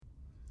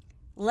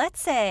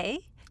Let's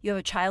say you have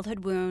a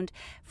childhood wound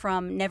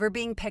from never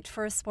being picked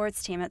for a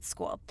sports team at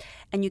school,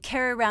 and you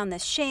carry around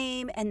this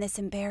shame and this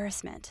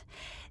embarrassment.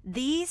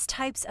 These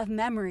types of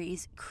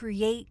memories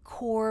create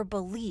core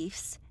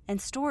beliefs and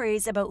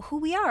stories about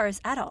who we are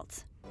as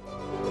adults.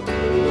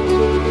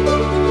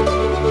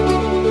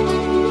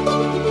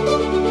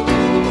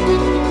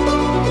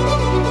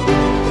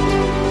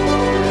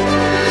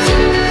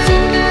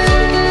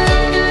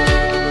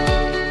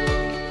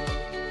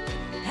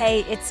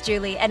 Hey, it's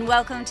Julie, and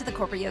welcome to the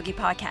Corporate Yogi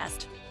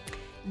Podcast.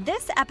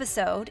 This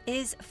episode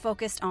is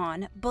focused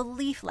on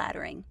belief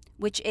laddering,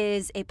 which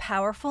is a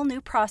powerful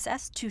new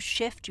process to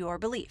shift your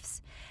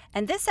beliefs.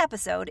 And this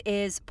episode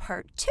is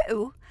part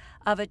 2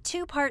 of a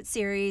 2-part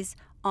series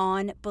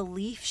on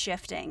belief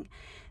shifting.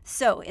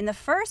 So in the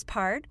first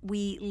part,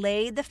 we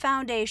laid the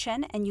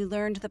foundation and you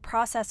learned the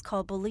process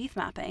called belief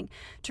mapping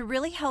to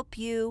really help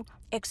you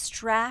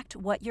extract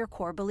what your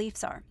core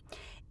beliefs are.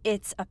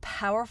 It's a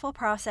powerful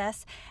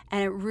process,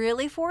 and it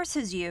really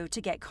forces you to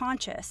get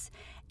conscious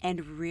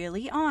and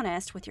really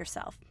honest with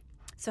yourself.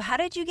 So how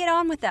did you get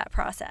on with that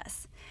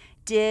process?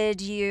 Did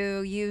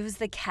you use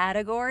the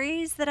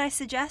categories that I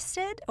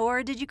suggested,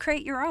 or did you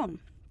create your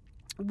own?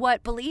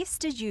 What beliefs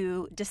did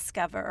you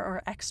discover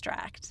or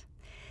extract?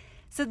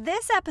 So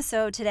this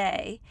episode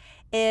today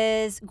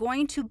is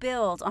going to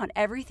build on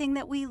everything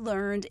that we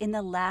learned in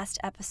the last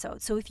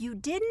episode. So if you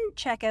didn't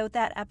check out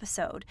that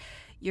episode,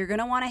 you're going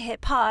to want to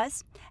hit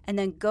pause and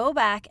then go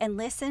back and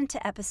listen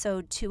to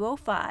episode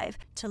 205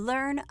 to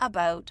learn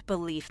about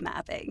belief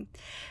mapping.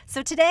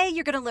 So today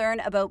you're going to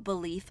learn about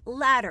belief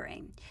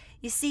laddering.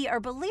 You see, our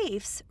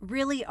beliefs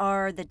really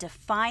are the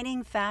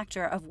defining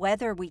factor of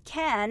whether we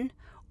can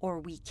or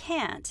we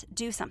can't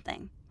do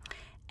something.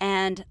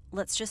 And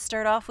let's just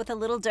start off with a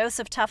little dose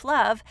of tough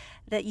love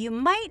that you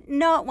might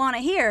not want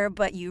to hear,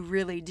 but you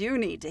really do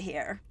need to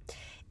hear.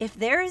 If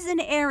there is an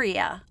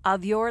area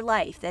of your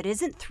life that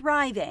isn't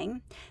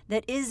thriving,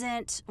 that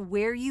isn't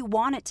where you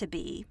want it to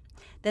be,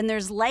 then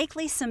there's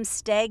likely some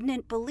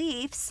stagnant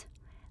beliefs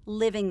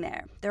living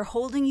there. They're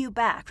holding you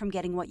back from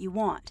getting what you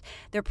want.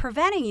 They're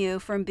preventing you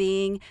from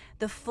being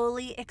the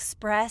fully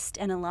expressed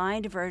and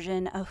aligned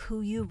version of who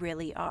you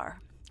really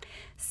are.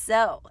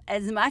 So,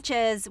 as much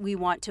as we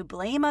want to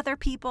blame other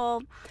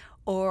people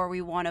or we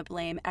want to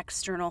blame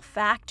external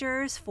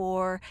factors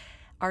for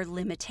our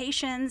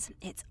limitations,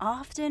 it's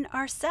often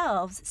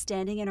ourselves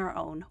standing in our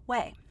own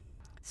way.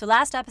 So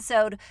last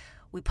episode,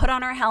 we put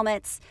on our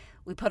helmets,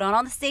 we put on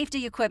all the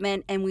safety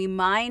equipment, and we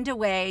mined a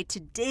way to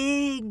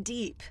dig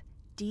deep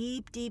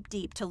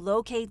to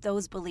locate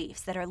those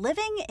beliefs that are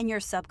living in your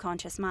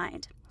subconscious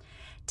mind.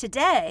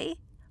 Today,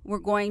 we're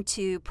going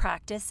to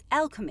practice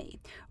alchemy.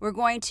 We're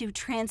going to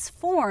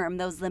transform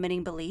those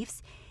limiting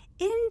beliefs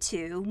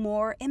into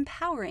more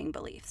empowering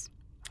beliefs.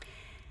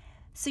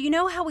 So you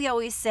know how we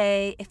always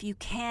say, if you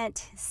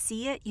can't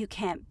see it, you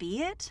can't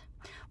be it?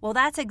 Well,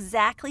 that's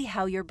exactly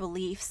how your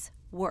beliefs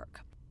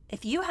work.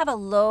 If you have a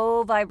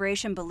low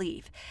vibration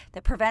belief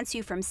that prevents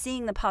you from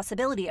seeing the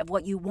possibility of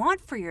what you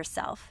want for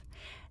yourself,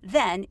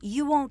 then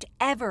you won't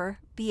ever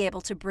be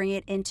able to bring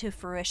it into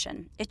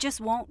fruition. It just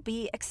won't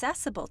be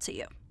accessible to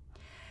you.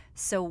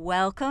 So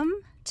welcome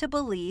to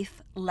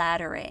belief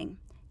laddering,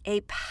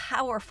 a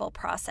powerful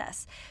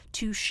process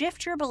to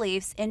shift your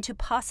beliefs into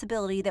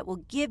possibility that will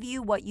give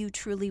you what you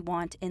truly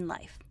want in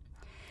life.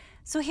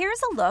 So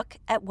here's a look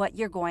at what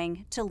you're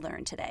going to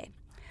learn today.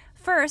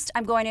 First,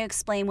 I'm going to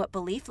explain what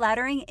belief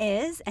laddering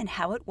is and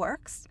how it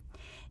works.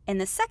 In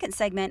the second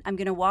segment, I'm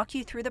going to walk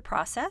you through the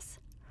process.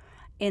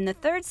 In the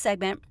third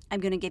segment, I'm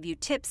going to give you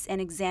tips and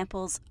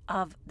examples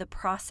of the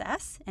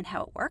process and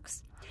how it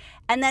works.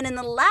 And then in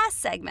the last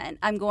segment,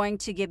 I'm going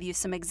to give you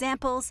some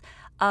examples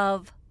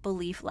of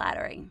belief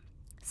laddering.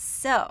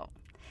 So,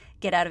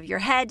 get out of your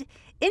head,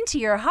 into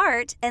your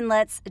heart, and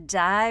let's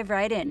dive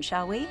right in,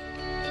 shall we?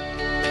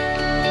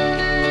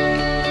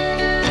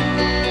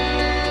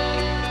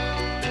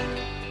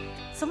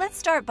 So let's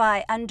start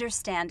by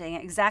understanding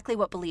exactly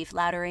what belief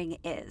laddering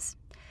is.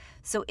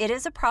 So it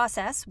is a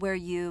process where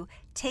you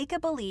take a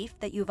belief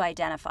that you've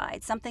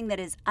identified, something that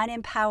is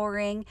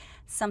unempowering,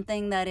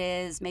 something that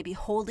is maybe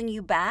holding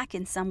you back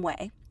in some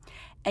way,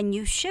 and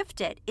you shift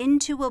it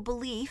into a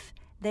belief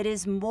that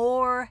is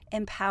more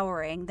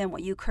empowering than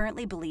what you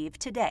currently believe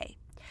today.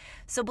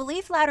 So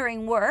belief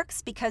laddering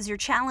works because you're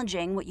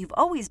challenging what you've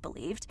always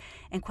believed,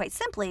 and quite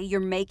simply,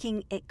 you're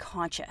making it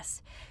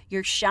conscious.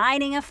 You're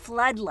shining a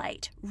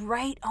floodlight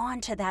right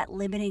onto that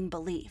limiting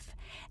belief.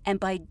 And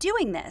by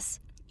doing this,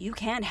 you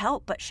can't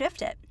help but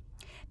shift it.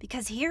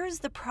 Because here's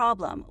the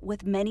problem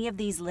with many of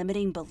these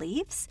limiting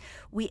beliefs.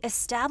 We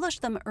establish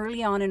them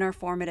early on in our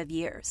formative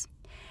years.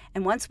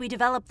 And once we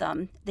develop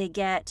them, they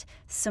get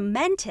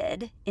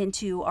cemented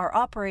into our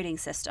operating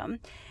system,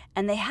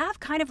 and they have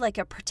kind of like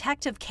a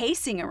protective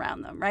casing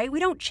around them, right? We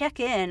don't check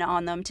in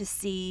on them to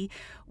see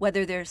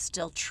whether they're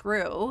still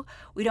true.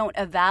 We don't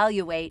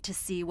evaluate to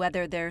see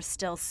whether they're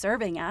still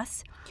serving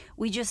us.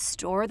 We just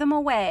store them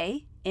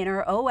away in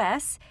our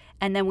OS,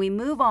 and then we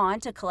move on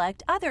to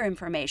collect other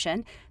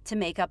information to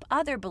make up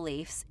other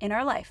beliefs in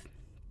our life.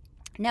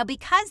 Now,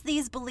 because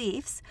these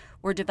beliefs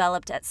were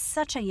developed at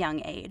such a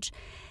young age,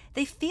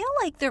 they feel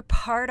like they're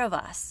part of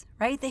us,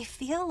 right? They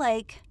feel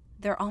like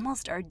they're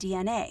almost our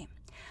DNA.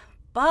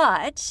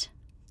 But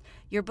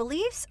your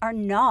beliefs are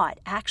not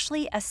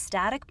actually a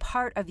static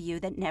part of you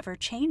that never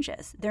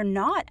changes. They're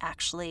not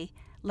actually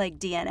like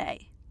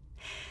DNA.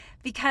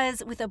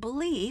 Because with a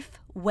belief,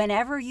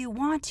 whenever you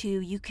want to,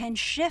 you can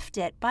shift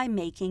it by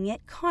making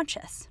it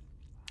conscious.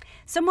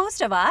 So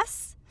most of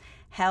us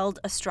held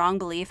a strong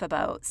belief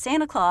about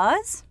Santa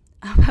Claus,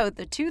 about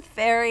the Tooth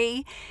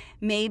Fairy,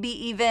 maybe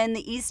even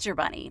the Easter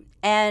Bunny.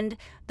 And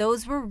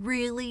those were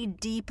really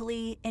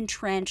deeply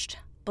entrenched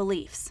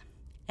beliefs.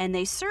 And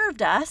they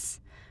served us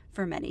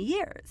for many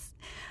years.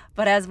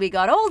 But as we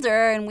got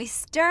older and we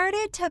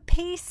started to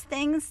piece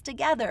things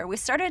together, we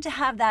started to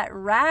have that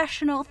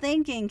rational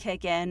thinking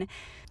kick in,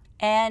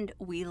 and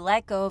we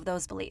let go of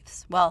those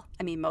beliefs. Well,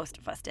 most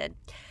of us did.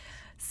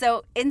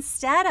 So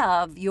instead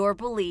of your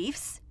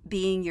beliefs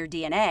being your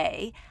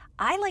DNA,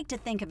 I like to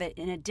think of it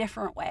in a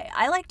different way.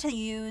 I like to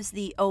use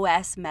the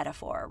OS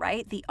metaphor,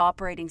 right? The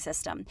operating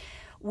system,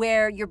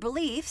 where your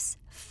beliefs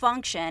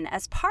function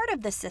as part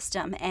of the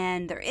system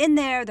and they're in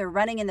there, they're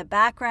running in the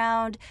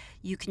background.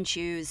 You can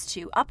choose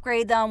to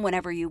upgrade them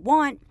whenever you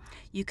want.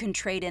 You can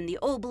trade in the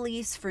old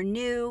beliefs for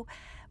new,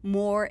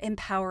 more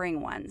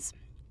empowering ones.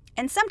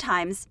 And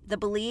sometimes the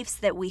beliefs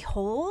that we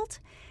hold,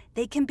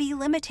 they can be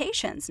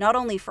limitations, not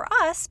only for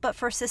us, but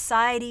for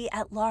society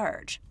at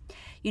large.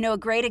 A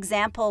great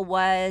example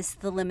was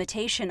the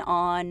limitation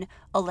on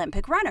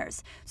Olympic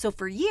runners. So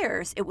for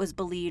years, it was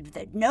believed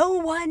that no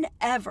one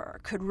ever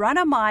could run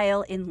a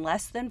mile in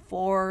less than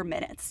 4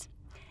 minutes.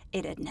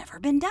 It had never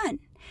been done.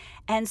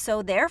 And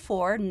so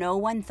therefore, no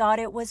one thought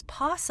it was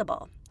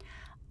possible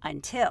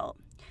until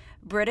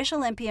British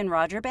Olympian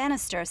Roger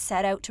Bannister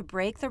set out to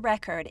break the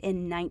record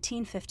in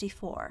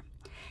 1954.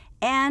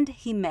 And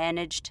he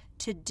managed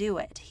to do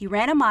it. He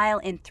ran a mile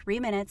in 3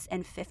 minutes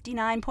and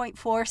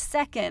 59.4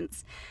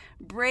 seconds,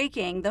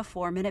 breaking the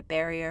 4-minute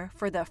barrier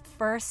for the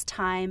first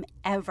time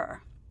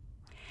ever.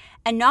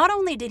 And not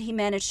only did he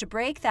manage to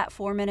break that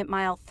 4-minute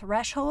mile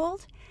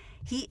threshold,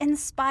 he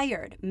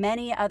inspired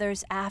many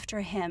others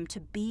after him to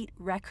beat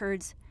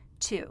records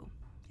too.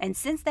 And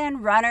since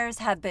then, runners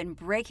have been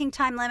breaking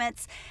time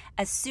limits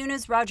as soon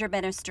as Roger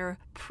Bannister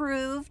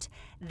proved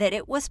that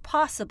it was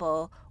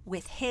possible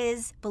with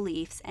his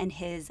beliefs and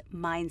his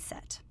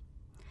mindset.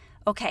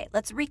 Okay,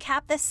 let's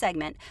recap this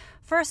segment.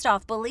 First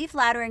off, belief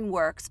laddering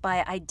works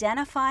by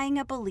identifying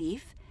a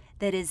belief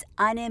that is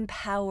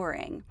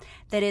unempowering,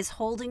 that is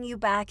holding you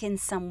back in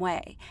some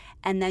way,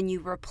 and then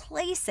you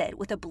replace it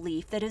with a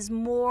belief that is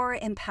more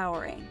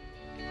empowering.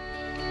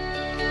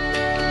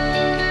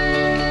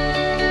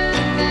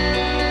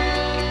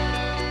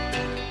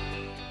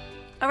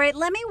 All right,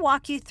 let me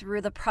walk you through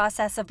the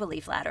process of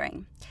belief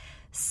laddering.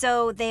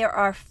 So there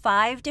are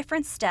 5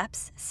 different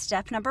steps.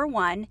 Step number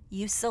 1,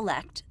 you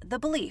select the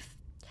belief.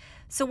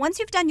 So once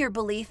you've done your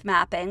belief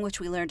mapping,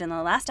 which we learned in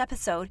the last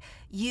episode,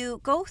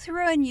 you go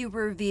through and you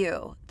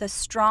review the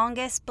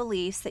strongest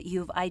beliefs that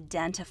you've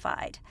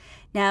identified.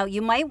 Now,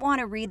 you might want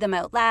to read them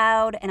out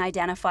loud and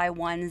identify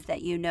ones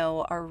that you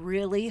know are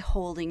really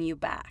holding you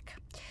back.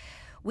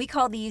 We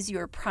call these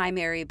your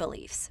primary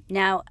beliefs.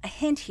 Now, a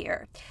hint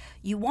here,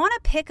 you want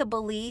to pick a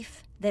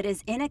belief that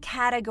is in a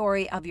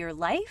category of your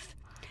life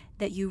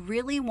that you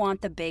really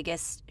want the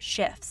biggest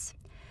shifts.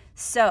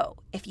 So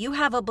if you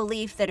have a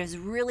belief that is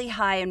really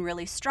high and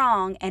really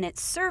strong and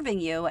it's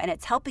serving you and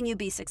it's helping you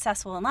be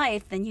successful in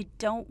life, then you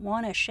don't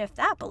want to shift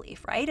that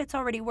belief, right? It's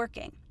already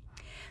working.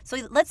 So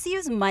let's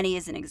use money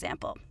as an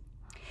example.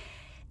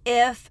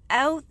 If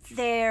out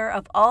there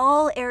of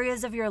all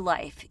areas of your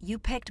life, you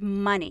picked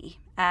money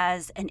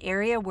as an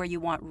area where you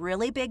want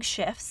really big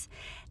shifts,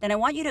 then I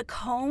want you to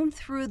comb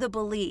through the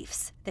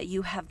beliefs that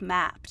you have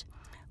mapped.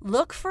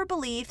 Look for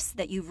beliefs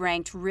that you've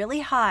ranked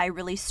really high,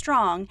 really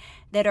strong,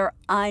 that are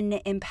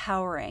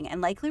unempowering and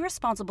likely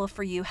responsible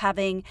for you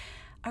having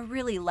a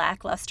really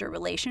lackluster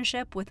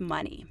relationship with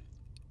money.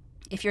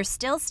 If you're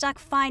still stuck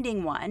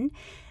finding one,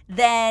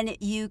 then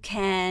you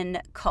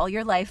can call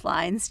your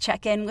lifelines,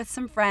 check in with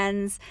some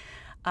friends,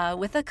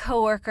 with a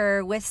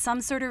coworker, with some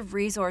sort of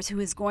resource who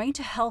is going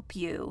to help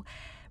you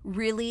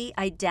really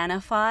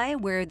identify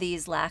where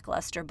these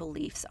lackluster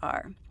beliefs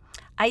are.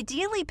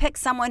 Ideally, pick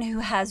someone who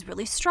has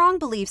really strong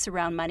beliefs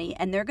around money,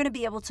 and they're going to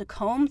be able to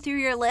comb through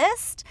your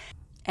list,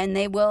 and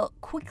they will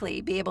quickly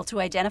be able to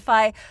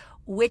identify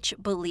which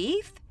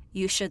belief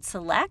you should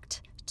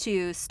select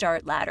to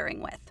start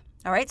laddering with.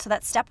 All right, so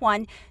that's step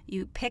 1,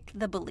 you pick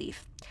the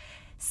belief.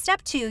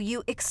 Step 2,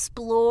 you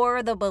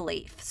explore the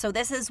belief. So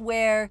this is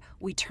where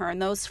we turn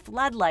those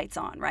floodlights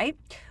on, right?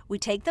 We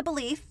take the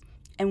belief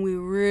and we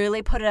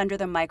really put it under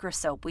the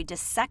microscope. We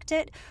dissect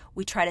it.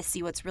 We try to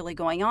see what's really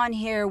going on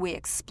here. We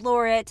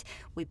explore it.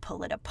 We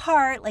pull it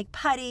apart like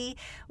putty.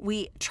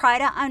 We try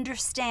to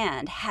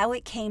understand how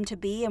it came to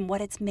be and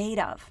what it's made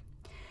of.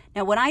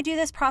 Now, when I do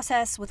this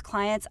process with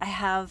clients, I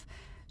have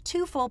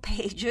 2 full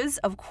pages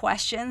of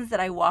questions that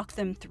I walk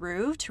them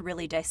through to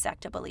really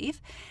dissect a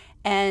belief.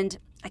 And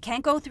I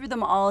can't go through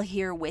them all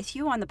here with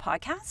you on the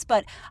podcast,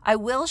 but I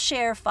will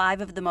share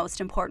 5 of the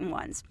most important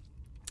ones.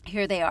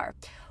 Here they are.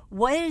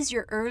 What is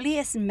your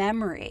earliest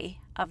memory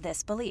of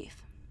this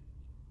belief?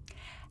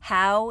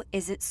 How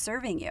is it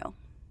serving you?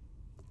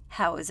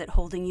 How is it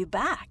holding you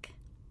back?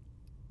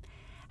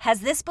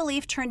 Has this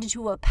belief turned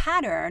into a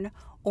pattern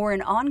or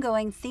an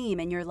ongoing theme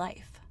in your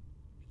life?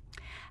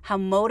 How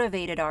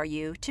motivated are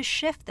you to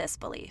shift this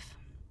belief?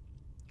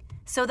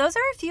 So those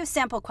are a few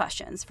sample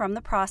questions from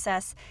the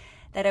process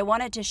that I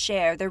wanted to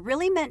share. They're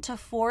really meant to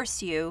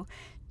force you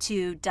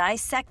to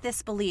dissect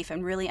this belief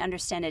and really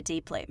understand it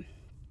deeply.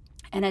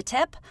 And a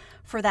tip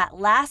for that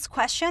last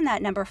question,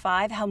 that number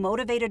 5, how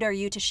motivated are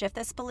you to shift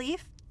this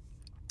belief?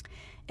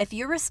 If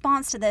your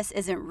response to this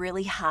isn't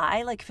really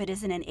high, like if it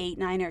isn't an 8,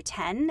 9, or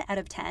 10 out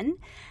of 10,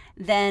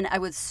 then I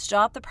would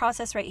stop the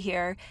process right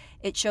here.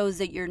 It shows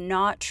that you're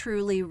not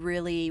truly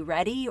really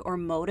ready or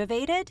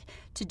motivated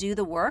to do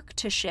the work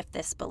to shift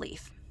this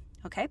belief.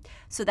 Okay,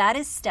 so that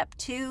is step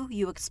 2,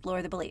 you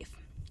explore the belief.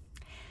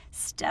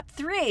 Step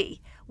 3,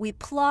 we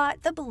plot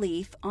the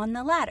belief on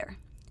the ladder.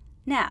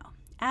 Now,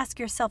 ask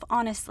yourself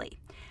honestly,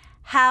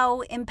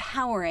 how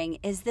empowering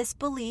is this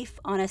belief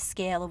on a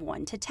scale of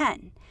 1 to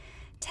 10?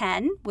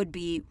 10 would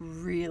be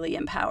really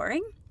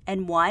empowering,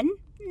 and 1,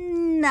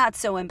 not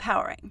so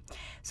empowering.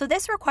 So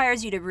this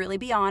requires you to really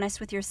be honest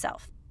with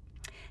yourself.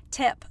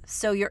 Tip,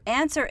 so your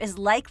answer is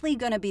likely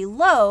going to be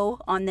low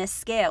on this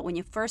scale when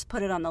you first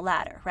put it on the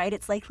ladder, right?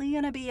 It's likely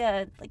going to be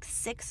a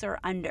 6 or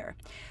under,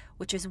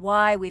 which is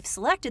why we've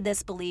selected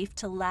this belief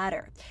to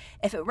ladder.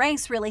 If it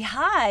ranks really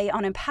high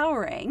on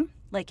empowering,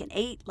 like an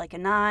 8, like a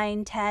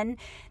 9, 10,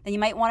 then you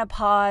might want to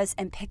pause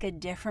and pick a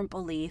different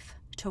belief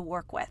to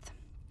work with.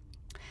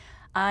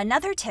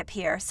 Another tip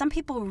here, some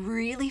people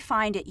really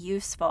find it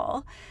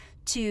useful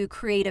to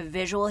create a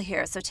visual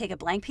here. So take a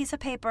blank piece of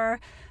paper,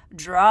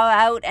 draw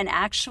out an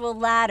actual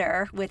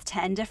ladder with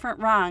 10 different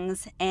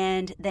rungs,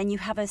 and then you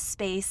have a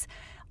space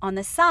on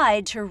the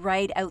side to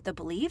write out the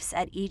beliefs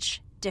at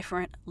each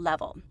different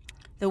level.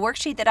 The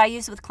worksheet that I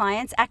use with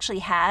clients actually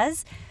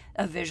has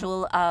a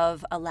visual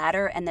of a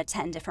ladder and the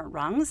 10 different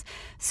rungs.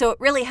 So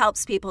it really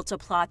helps people to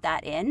plot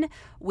that in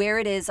where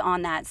it is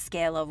on that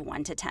scale of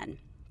 1 to 10.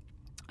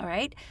 All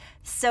right,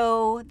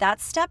 so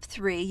that's step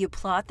 3, you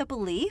plot the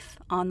belief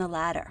on the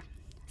ladder.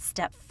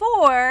 Step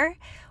 4,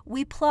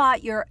 we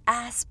plot your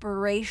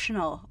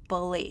aspirational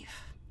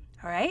belief.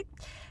 All right,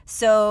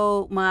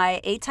 so my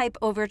A-type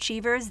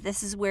overachievers,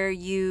 this is where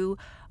you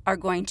are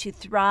going to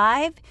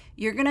thrive.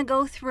 You're going to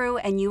go through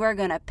and you are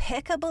going to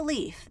pick a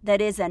belief that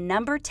is a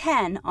number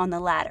 10 on the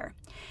ladder,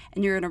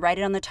 and you're going to write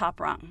it on the top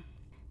rung.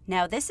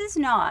 Now, this is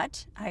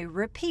not, I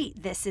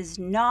repeat, this is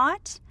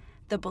not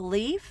the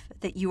belief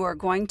that you are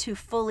going to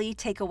fully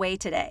take away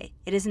today.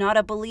 It is not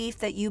a belief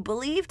that you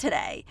believe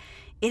today.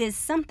 It is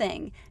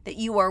something that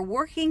you are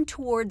working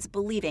towards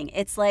believing.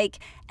 It's like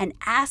an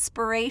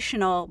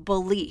aspirational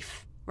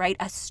belief, right?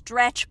 A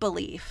stretch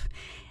belief.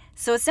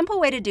 So a simple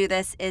way to do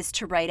this is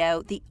to write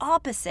out the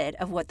opposite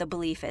of what the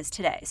belief is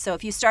today. So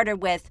if you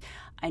started with,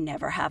 I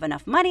never have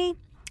enough money,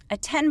 a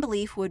 10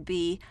 belief would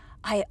be,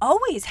 I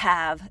always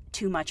have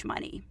too much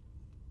money.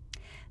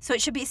 So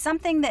it should be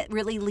something that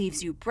really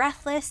leaves you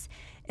breathless.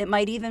 It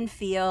might even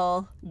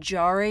feel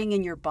jarring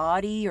in your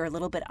body or a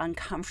little bit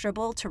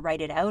uncomfortable to write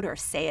it out or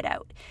say it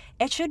out.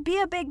 It should be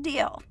a big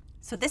deal.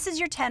 So this is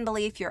your 10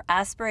 belief, your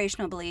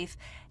aspirational belief.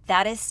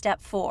 That is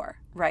step 4,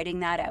 writing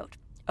that out.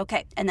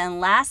 Okay, and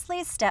then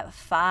lastly, step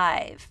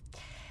 5,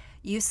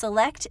 you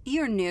select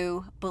your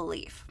new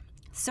belief.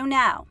 So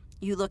now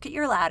you look at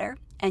your ladder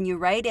and you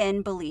write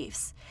in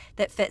beliefs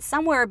that fit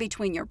somewhere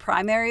between your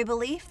primary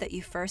belief that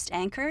you first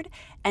anchored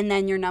and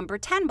then your number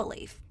 10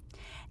 belief.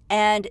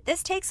 And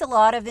this takes a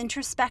lot of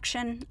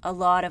introspection, a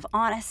lot of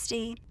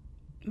honesty.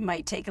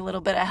 Might take a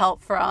little bit of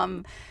help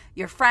from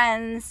your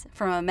friends,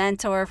 from a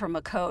mentor, from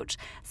a coach,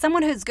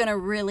 someone who's going to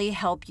really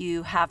help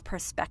you have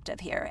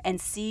perspective here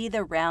and see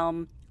the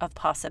realm of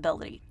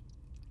possibility.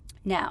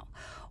 Now,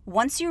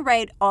 once you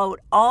write out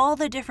all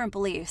the different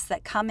beliefs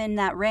that come in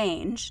that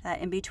range, that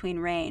in-between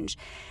range,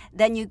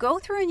 then you go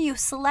through and you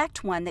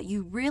select one that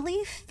you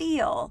really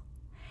feel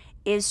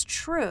is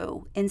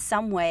true in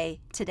some way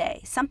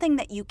today, something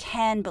that you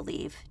can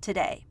believe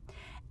today.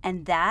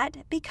 And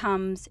that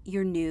becomes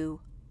your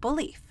new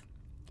belief.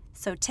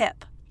 So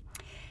tip,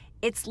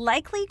 it's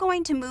likely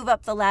going to move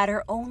up the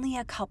ladder only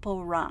a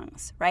couple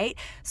rungs, right?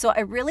 So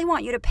I really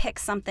want you to pick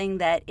something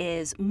that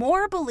is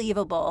more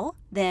believable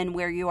than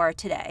where you are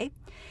today.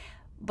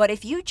 But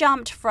if you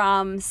jumped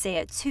from, say,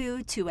 a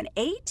 2 to an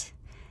 8,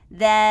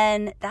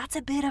 then that's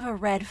a bit of a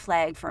red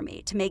flag for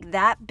me to make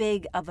that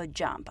big of a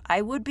jump.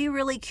 I would be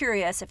really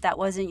curious if that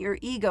wasn't your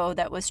ego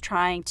that was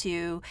trying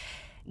to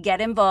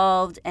get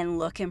involved and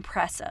look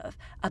impressive.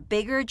 A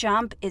bigger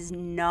jump is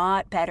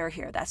not better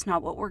here. That's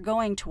not what we're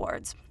going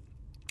towards.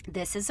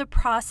 This is a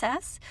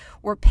process.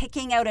 We're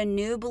picking out a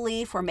new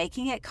belief, we're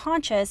making it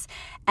conscious,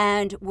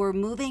 and we're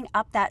moving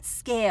up that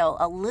scale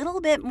a little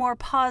bit more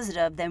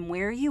positive than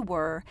where you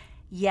were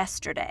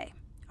yesterday.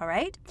 All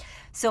right.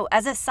 So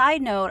as a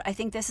side note, I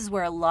think this is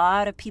where a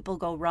lot of people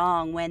go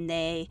wrong when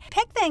they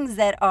pick things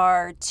that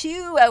are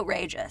too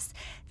outrageous,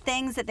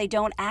 things that they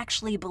don't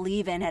actually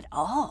believe in at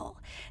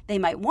all. They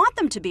might want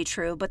them to be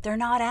true, but they're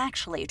not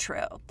actually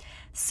true.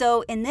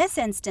 So in this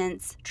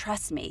instance,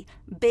 trust me,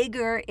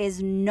 bigger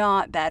is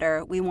not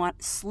better. We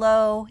want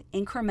slow,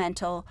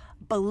 incremental,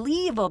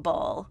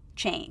 believable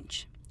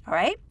change. All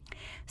right.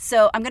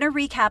 So I'm going to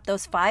recap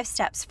those 5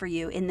 steps for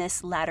you in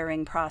this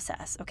laddering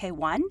process. Okay.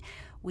 1,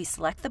 we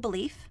select the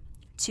belief.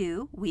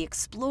 2, we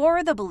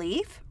explore the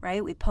belief,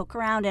 right? We poke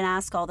around and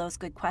ask all those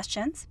good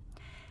questions.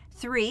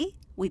 3,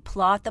 we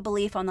plot the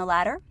belief on the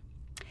ladder.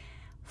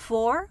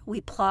 4,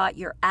 we plot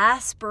your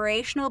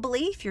aspirational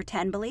belief, your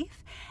 10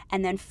 belief.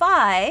 And then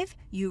 5,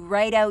 you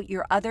write out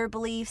your other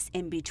beliefs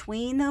in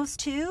between those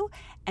 2,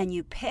 and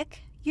you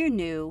pick your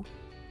new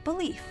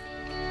belief.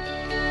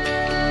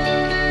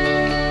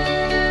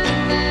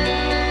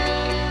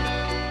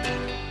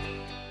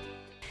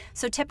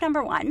 So tip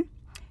number 1,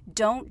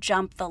 don't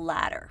jump the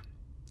ladder.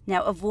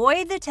 Now,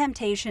 avoid the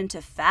temptation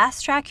to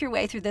fast track your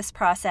way through this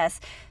process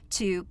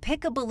to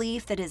pick a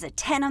belief that is a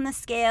 10 on the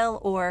scale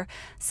or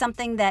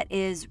something that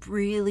is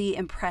really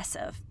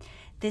impressive.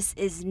 This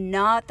is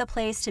not the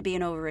place to be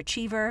an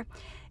overachiever.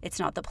 It's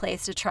not the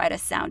place to try to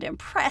sound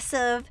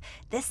impressive.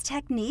 This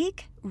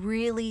technique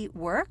really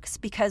works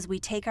because we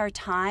take our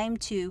time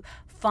to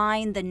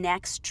find the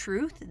next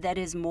truth that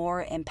is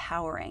more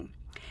empowering.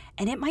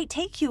 And it might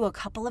take you a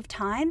couple of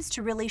times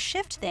to really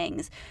shift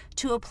things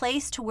to a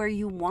place to where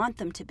you want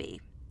them to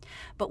be.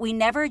 But we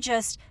never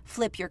just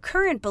flip your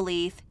current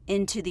belief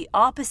into the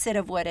opposite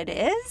of what it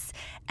is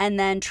and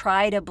then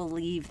try to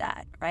believe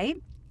that, right?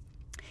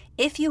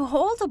 If you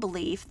hold a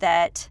belief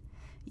that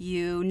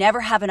you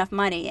never have enough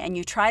money and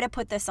you try to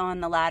put this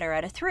on the ladder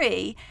at a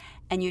 3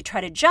 and you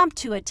try to jump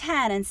to a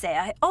 10 and say,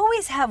 I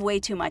always have way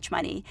too much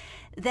money,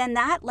 then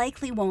that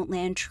likely won't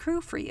land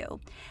true for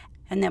you.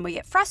 And then we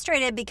get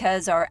frustrated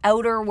because our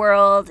outer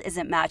world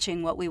isn't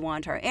matching what we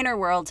want our inner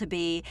world to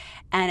be,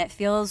 and it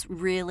feels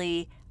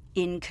really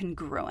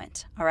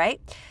incongruent, all right?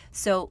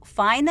 So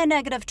find the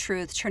negative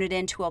truth, turn it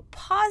into a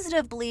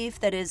positive belief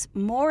that is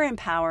more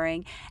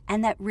empowering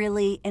and that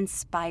really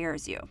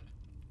inspires you,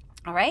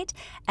 all right?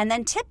 And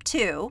then tip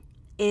 2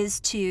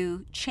 is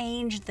to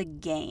change the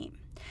game.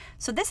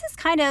 So this is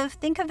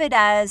think of it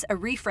as a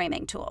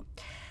reframing tool.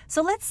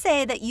 So let's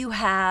say that you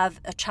have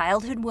a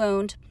childhood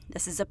wound,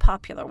 this is a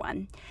popular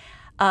one,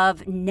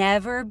 of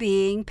never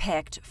being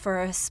picked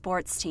for a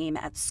sports team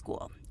at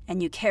school.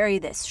 And you carry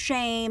this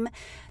shame,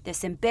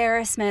 this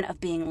embarrassment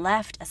of being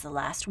left as the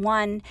last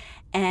one,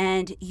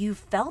 and you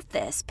felt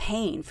this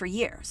pain for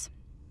years.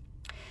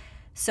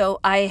 So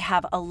I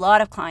have a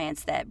lot of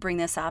clients that bring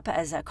this up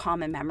as a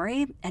common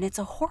memory, and it's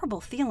a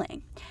horrible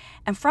feeling.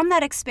 And from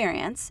that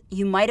experience,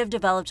 you might have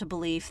developed a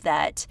belief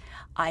that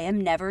I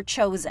am never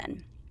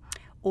chosen,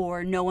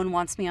 or no one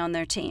wants me on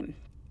their team.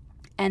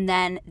 And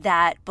then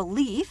that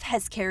belief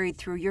has carried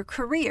through your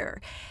career,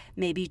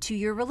 maybe to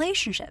your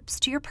relationships,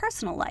 to your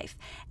personal life.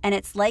 And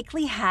it's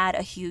likely had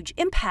a huge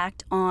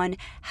impact on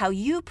how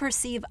you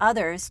perceive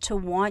others to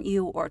want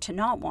you or to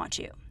not want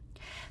you.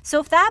 So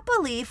if that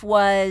belief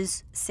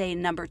was, say,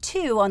 number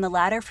 2 on the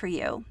ladder for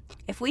you,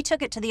 if we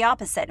took it to the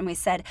opposite and we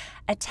said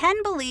a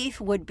 10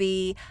 belief would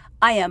be,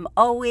 I am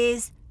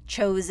always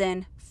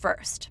chosen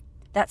first.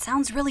 That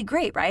sounds really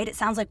great, right? It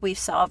sounds like we've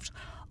solved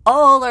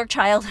all our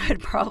childhood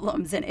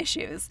problems and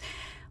issues.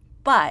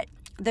 But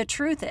the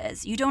truth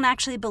is, you don't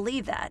actually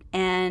believe that,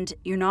 and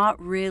you're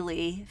not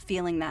really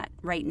feeling that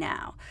right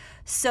now.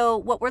 So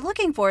what we're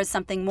looking for is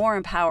something more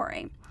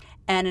empowering.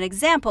 And an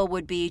example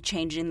would be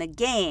changing the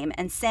game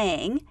and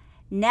saying,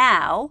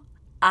 now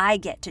I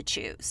get to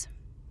choose.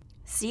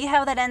 See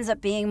how that ends up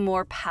being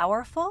more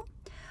powerful?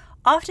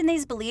 Often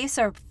these beliefs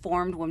are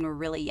formed when we're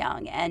really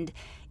young, and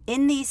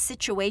in these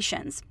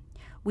situations,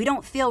 we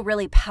don't feel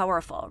really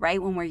powerful, right?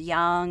 When we're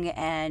young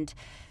and,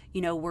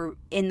 we're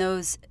in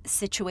those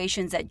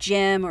situations at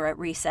gym or at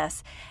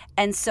recess.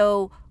 And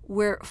so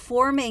we're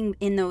forming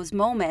in those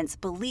moments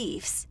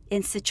beliefs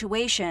in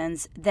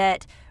situations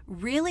that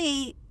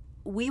really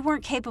we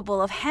weren't capable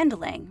of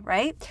handling,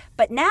 right?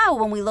 But now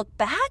when we look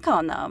back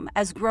on them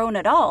as grown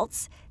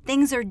adults,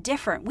 things are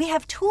different. We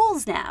have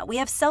tools now. We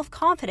have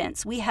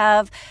self-confidence. We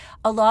have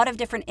a lot of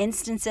different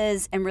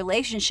instances and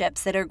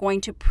relationships that are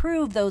going to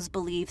prove those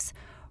beliefs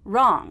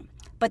wrong.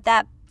 But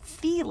that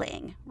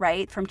feeling,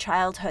 right, from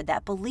childhood,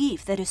 that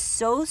belief that is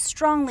so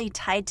strongly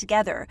tied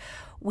together,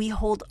 we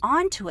hold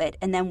on to it,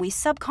 and then we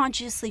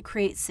subconsciously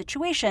create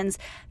situations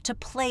to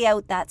play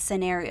out that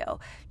scenario,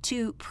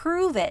 to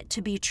prove it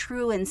to be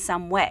true in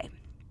some way.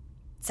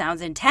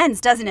 Sounds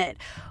intense, doesn't it?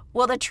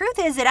 Well, the truth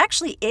is it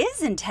actually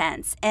is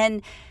intense.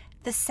 And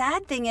the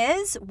sad thing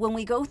is when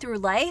we go through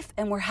life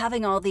and we're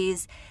having all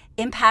these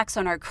impacts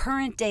on our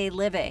current day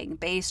living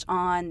based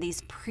on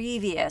these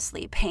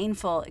previously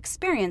painful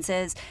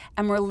experiences,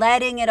 and we're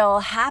letting it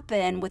all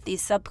happen with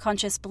these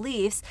subconscious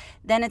beliefs,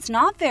 then it's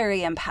not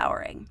very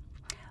empowering.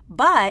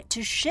 But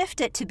to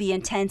shift it to be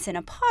intense in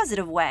a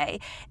positive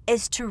way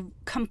is to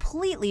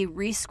completely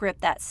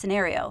re-script that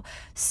scenario.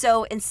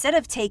 So instead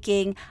of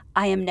taking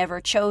I am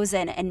never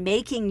chosen and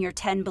making your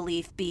 10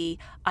 belief be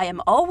I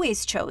am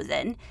always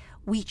chosen,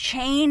 we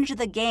change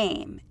the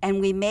game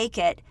and we make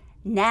it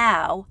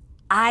now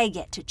I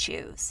get to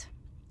choose.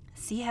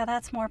 See how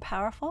that's more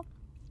powerful?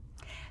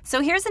 So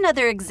here's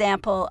another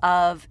example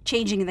of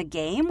changing the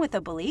game with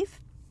a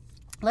belief.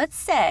 Let's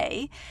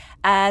say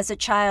as a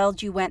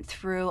child you went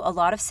through a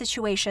lot of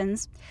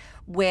situations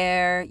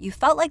where you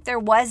felt like there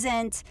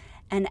wasn't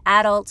an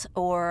adult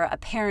or a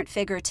parent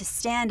figure to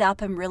stand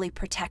up and really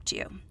protect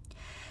you.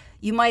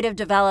 You might have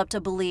developed a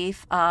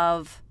belief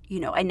of,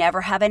 I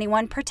never have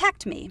anyone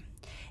protect me.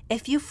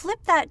 If you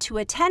flip that to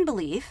a 10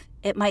 belief,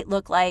 it might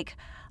look like,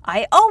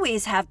 I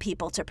always have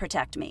people to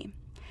protect me.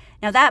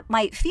 Now that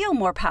might feel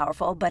more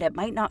powerful, but it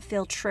might not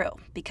feel true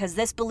because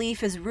this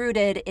belief is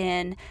rooted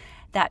in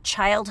that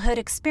childhood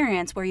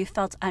experience where you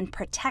felt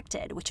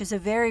unprotected, which is a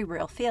very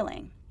real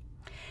feeling.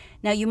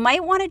 Now you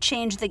might want to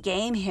change the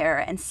game here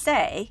and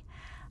say,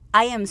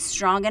 I am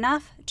strong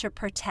enough to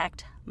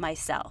protect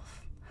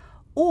myself,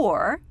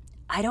 or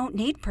I don't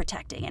need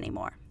protecting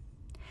anymore.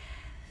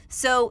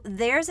 So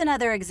there's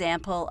another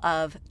example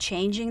of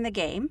changing the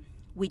game.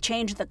 We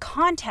change the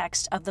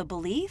context of the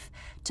belief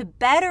to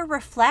better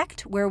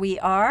reflect where we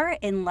are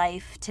in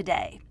life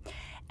today.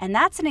 And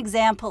that's an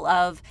example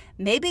of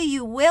maybe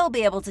you will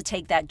be able to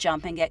take that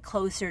jump and get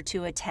closer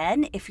to a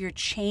 10 if you're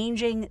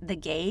changing the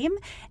game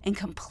and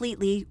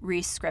completely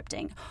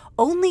re-scripting.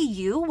 Only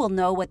you will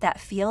know what that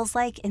feels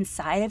like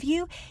inside of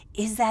you.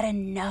 Is that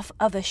enough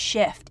of a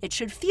shift? It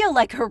should feel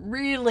like a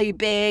really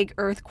big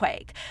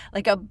earthquake,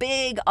 like a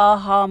big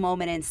aha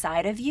moment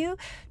inside of you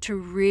to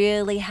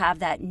really have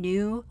that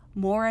new,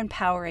 more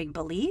empowering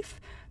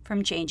belief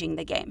from changing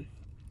the game.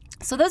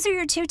 So those are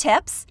your 2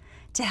 tips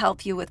to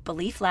help you with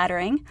belief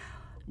laddering.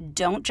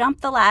 Don't jump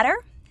the ladder.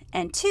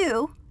 And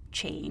 2,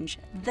 change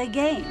the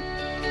game.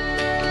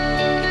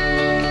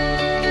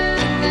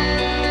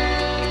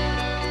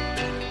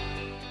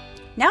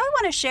 Now I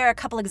want to share a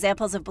couple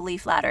examples of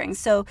belief laddering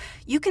so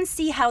you can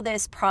see how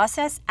this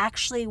process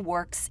actually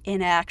works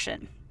in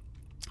action.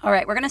 All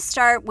right, we're going to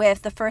start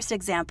with the first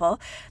example.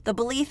 The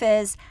belief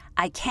is,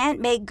 I can't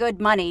make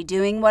good money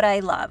doing what I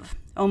love.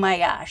 Oh my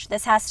gosh,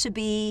 this has to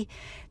be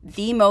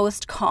the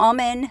most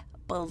common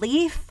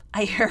belief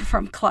I hear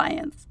from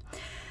clients.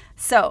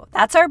 So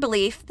that's our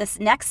belief. This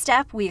next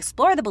step, we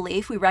explore the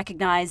belief. We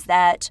recognize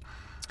that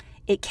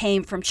it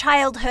came from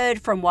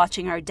childhood, from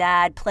watching our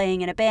dad playing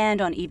in a band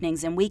on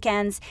evenings and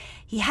weekends.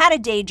 He had a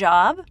day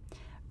job,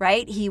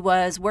 right? He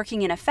was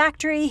working in a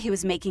factory. He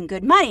was making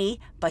good money,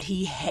 but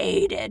he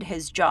hated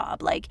his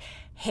job. Like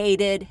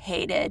hated.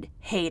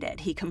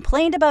 He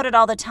complained about it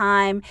all the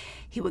time.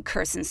 He would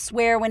curse and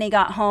swear when he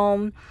got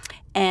home.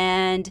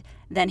 And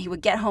then he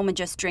would get home and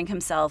just drink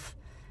himself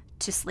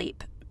to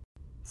sleep.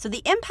 So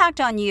the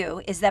impact on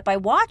you is that by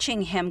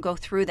watching him go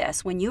through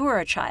this when you were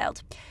a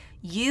child,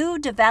 you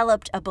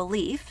developed a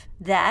belief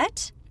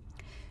that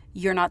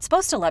you're not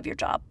supposed to love your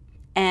job.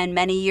 And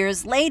many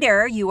years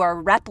later, you are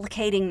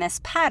replicating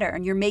this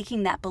pattern. You're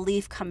making that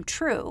belief come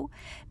true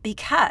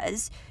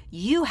because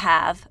you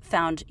have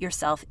found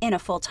yourself in a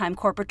full-time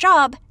corporate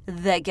job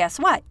that, guess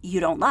what, you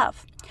don't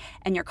love.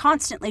 And you're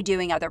constantly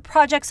doing other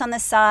projects on the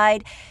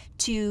side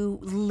to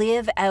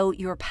live out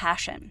your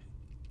passion.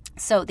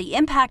 So the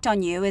impact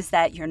on you is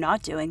that you're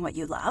not doing what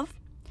you love.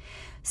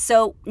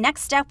 So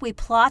next step, we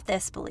plot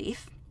this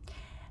belief,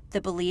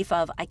 the belief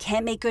of I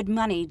can't make good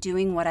money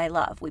doing what I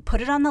love. We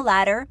put it on the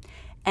ladder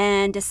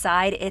and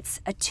decide it's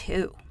a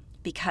 2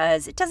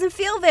 because it doesn't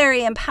feel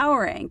very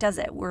empowering, does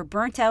it? We're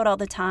burnt out all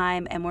the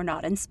time and we're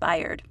not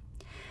inspired.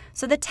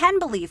 So the 10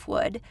 belief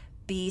would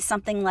be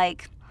something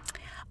like,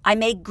 I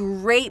make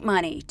great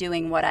money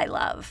doing what I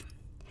love.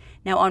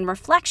 Now, on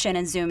reflection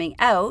and zooming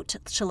out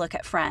to look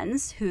at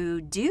friends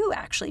who do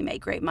actually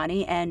make great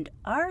money and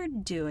are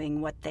doing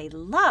what they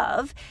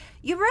love,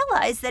 you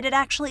realize that it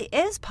actually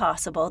is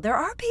possible. There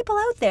are people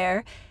out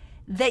there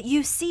that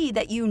you see,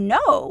 that you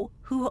know,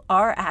 who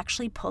are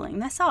actually pulling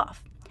this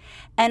off.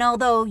 And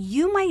although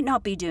you might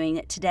not be doing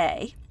it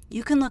today,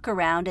 you can look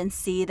around and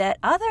see that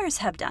others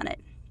have done it.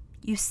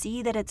 You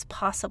see that it's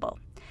possible.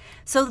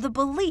 So the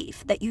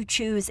belief that you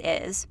choose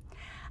is,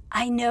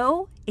 I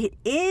know it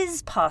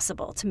is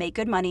possible to make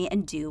good money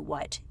and do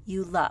what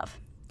you love.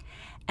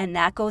 And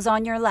that goes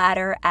on your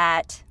ladder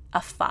at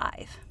a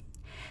 5.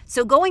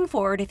 So going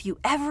forward, if you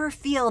ever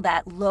feel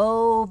that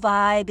low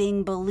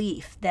vibing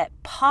belief that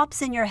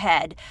pops in your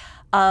head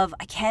of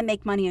I can't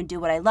make money and do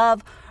what I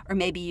love, or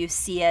maybe you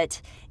see it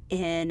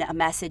in a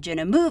message in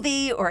a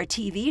movie or a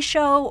TV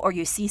show, or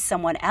you see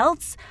someone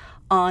else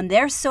on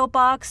their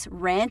soapbox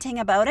ranting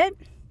about it,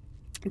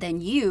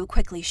 then you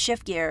quickly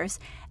shift gears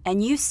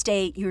and you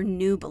state your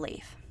new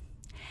belief.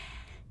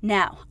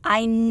 Now,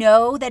 I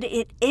know that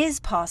it is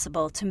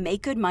possible to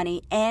make good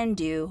money and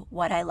do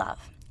what I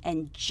love.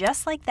 And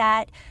just like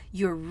that,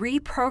 you're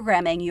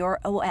reprogramming your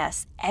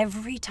OS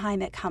every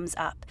time it comes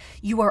up.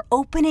 You are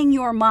opening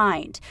your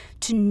mind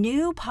to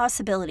new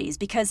possibilities,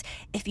 because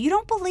if you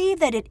don't believe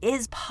that it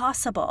is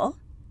possible,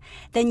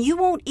 then you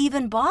won't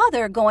even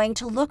bother going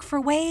to look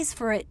for ways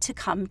for it to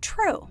come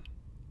true.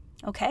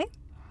 Okay?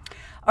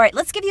 All right,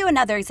 let's give you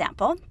another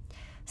example.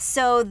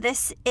 So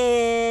this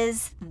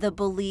is the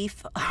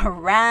belief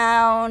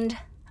around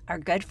our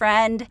good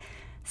friend,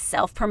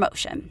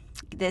 self-promotion.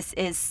 This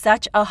is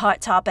such a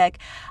hot topic.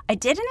 I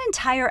did an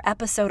entire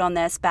episode on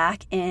this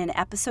back in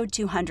episode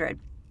 200,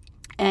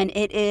 and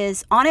it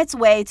is on its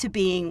way to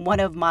being one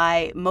of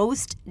my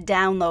most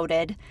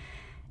downloaded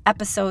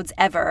episodes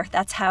ever.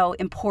 That's how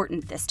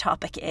important this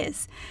topic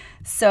is.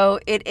 So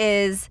it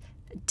is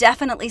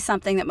definitely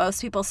something that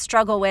most people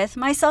struggle with,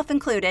 myself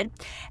included.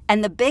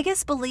 And the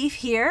biggest belief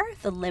here,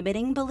 the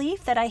limiting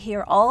belief that I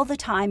hear all the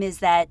time, is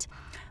that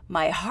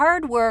my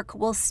hard work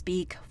will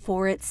speak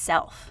for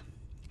itself.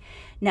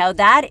 Now,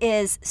 that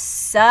is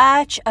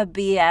such a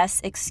BS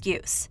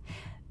excuse,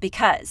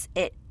 because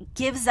it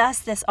gives us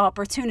this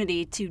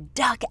opportunity to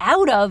duck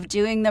out of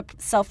doing the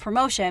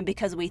self-promotion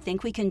because we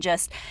think we can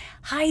just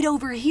hide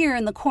over here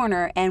in the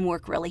corner and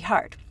work really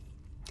hard.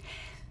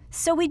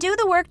 So we do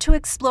the work to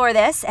explore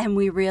this, and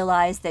we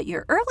realize that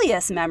your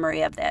earliest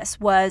memory of this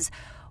was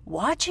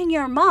watching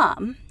your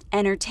mom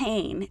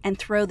entertain and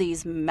throw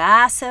these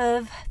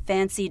massive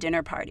fancy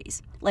dinner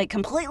parties, like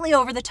completely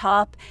over the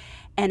top,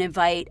 and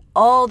invite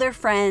all their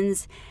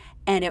friends,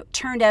 and it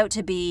turned out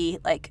to be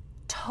like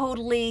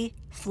totally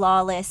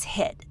flawless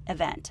hit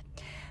event.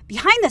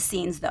 Behind the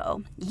scenes,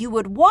 though, you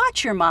would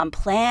watch your mom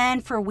plan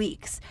for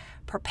weeks,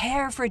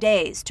 prepare for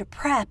days to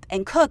prep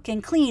and cook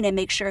and clean and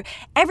make sure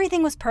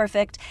everything was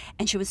perfect,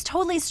 and she was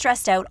totally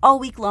stressed out all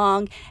week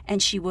long,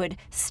 and she would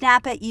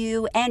snap at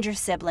you and your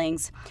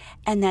siblings.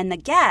 And then the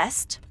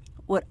guest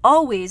would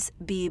always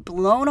be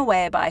blown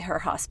away by her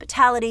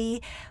hospitality,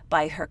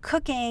 by her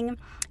cooking,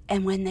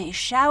 and when they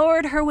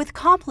showered her with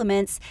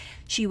compliments,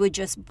 she would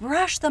just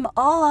brush them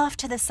all off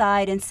to the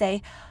side and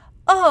say,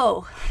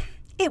 "Oh,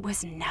 it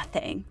was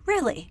nothing,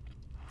 really."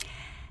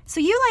 So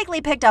you likely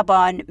picked up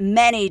on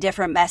many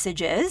different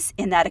messages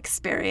in that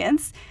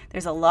experience.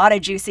 There's a lot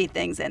of juicy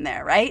things in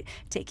there, right?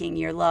 Taking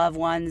your loved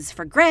ones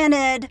for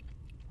granted,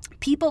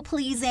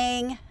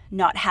 people-pleasing,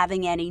 not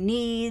having any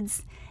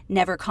needs,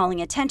 never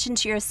calling attention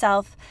to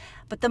yourself.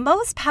 But the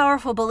most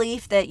powerful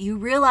belief that you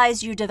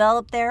realized you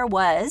developed there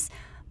was,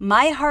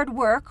 my hard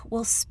work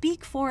will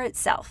speak for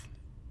itself.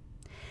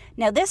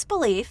 Now, this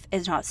belief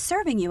is not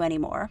serving you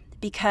anymore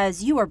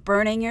because you are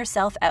burning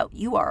yourself out.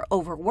 You are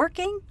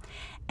overworking.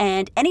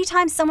 And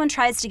anytime someone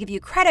tries to give you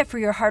credit for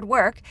your hard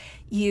work,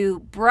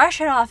 you brush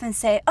it off and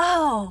say,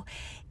 "Oh,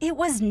 it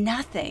was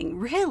nothing,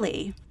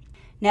 really."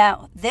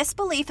 Now, this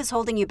belief is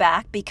holding you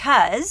back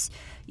because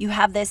you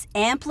have this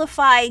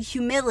amplified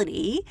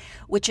humility,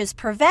 which is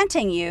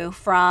preventing you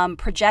from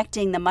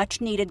projecting the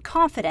much-needed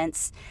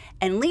confidence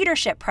and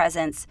leadership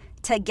presence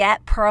to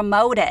get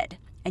promoted.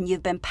 And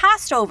you've been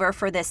passed over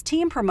for this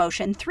team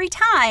promotion 3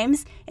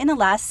 times in the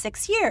last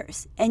 6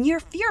 years, and you're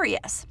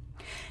furious.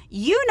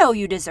 You know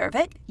you deserve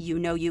it, you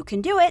know you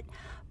can do it,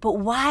 but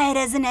why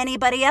doesn't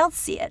anybody else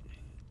see it?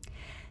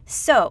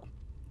 So,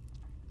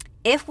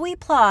 if we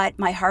plot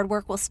my hard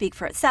work will speak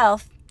for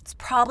itself, it's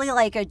probably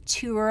like a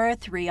 2 or a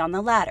 3 on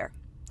the ladder.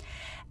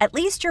 At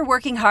least you're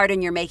working hard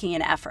and you're making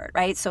an effort,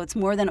 right? So it's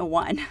more than a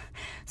 1.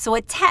 So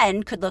a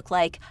 10 could look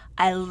like,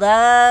 I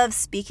love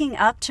speaking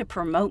up to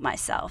promote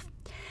myself.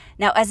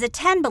 Now, as a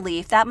 10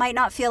 belief, that might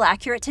not feel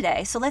accurate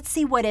today, so let's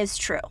see what is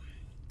true.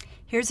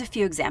 Here's a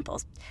few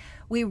examples.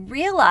 We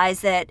realize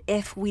that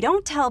if we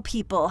don't tell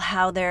people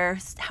how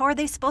are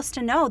they supposed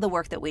to know the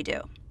work that we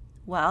do?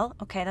 Well,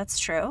 okay, that's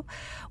true.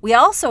 We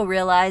also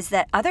realize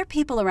that other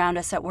people around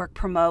us at work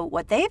promote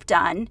what they've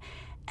done,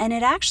 and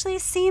it actually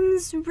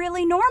seems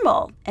really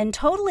normal and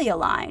totally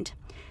aligned.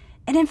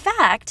 And in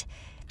fact,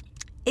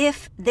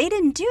 if they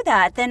didn't do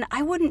that, then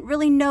I wouldn't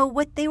really know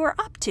what they were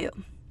up to.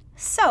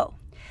 So,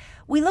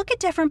 we look at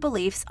different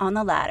beliefs on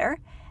the ladder,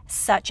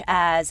 such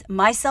as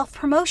my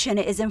self-promotion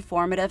is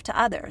informative to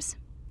others.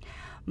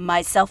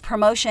 My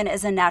self-promotion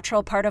is a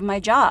natural part of my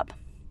job.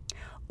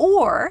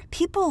 Or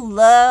people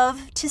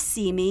love to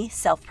see me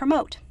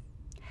self-promote.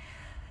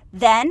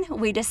 Then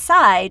we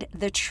decide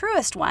the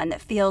truest one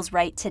that feels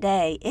right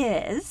today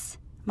is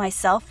my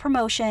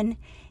self-promotion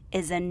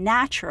is a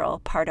natural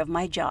part of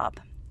my job.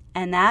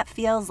 And that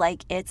feels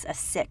like it's a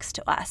 6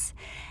 to us.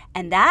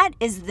 And that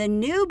is the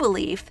new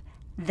belief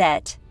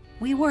that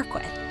we work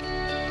with.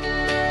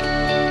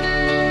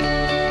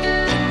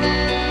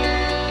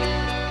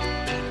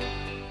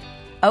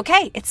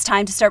 Okay, it's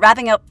time to start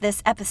wrapping up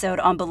this episode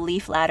on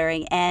belief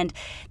laddering, and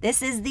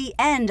this is the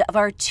end of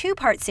our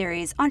 2-part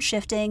series on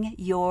shifting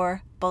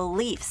your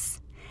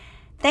beliefs.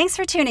 Thanks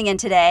for tuning in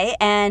today,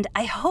 and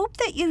I hope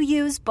that you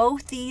use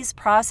both these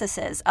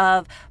processes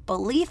of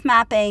belief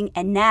mapping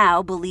and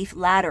now belief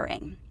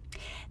laddering.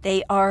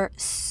 They are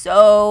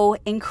so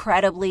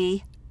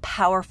incredibly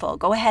powerful.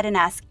 Go ahead and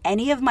ask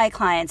any of my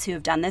clients who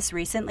have done this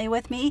recently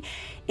with me.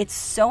 It's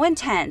so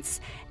intense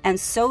and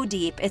so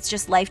deep, it's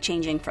just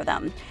life-changing for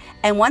them.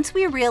 And once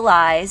we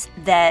realize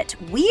that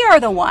we are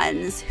the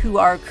ones who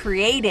are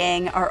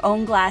creating our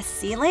own glass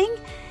ceiling,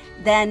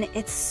 then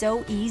it's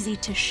so easy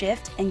to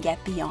shift and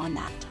get beyond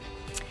that.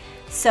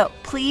 So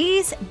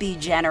please be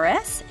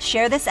generous.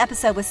 Share this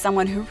episode with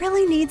someone who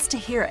really needs to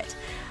hear it.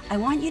 I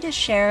want you to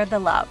share the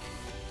love.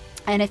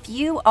 And if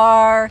you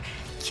are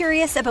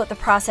curious about the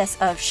process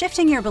of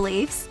shifting your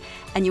beliefs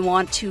and you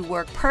want to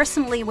work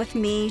personally with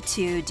me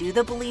to do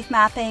the belief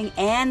mapping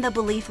and the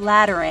belief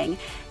laddering,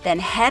 then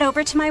head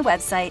over to my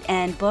website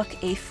and book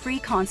a free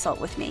consult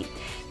with me.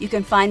 You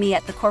can find me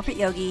at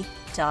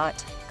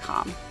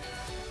thecorporateyogi.com.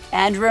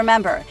 And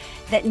remember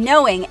that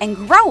knowing and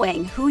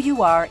growing who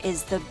you are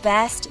is the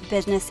best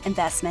business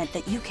investment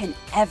that you can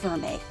ever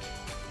make.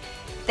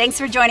 Thanks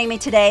for joining me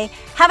today.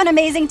 Have an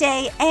amazing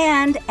day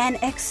and an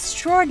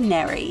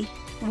extraordinary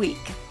week.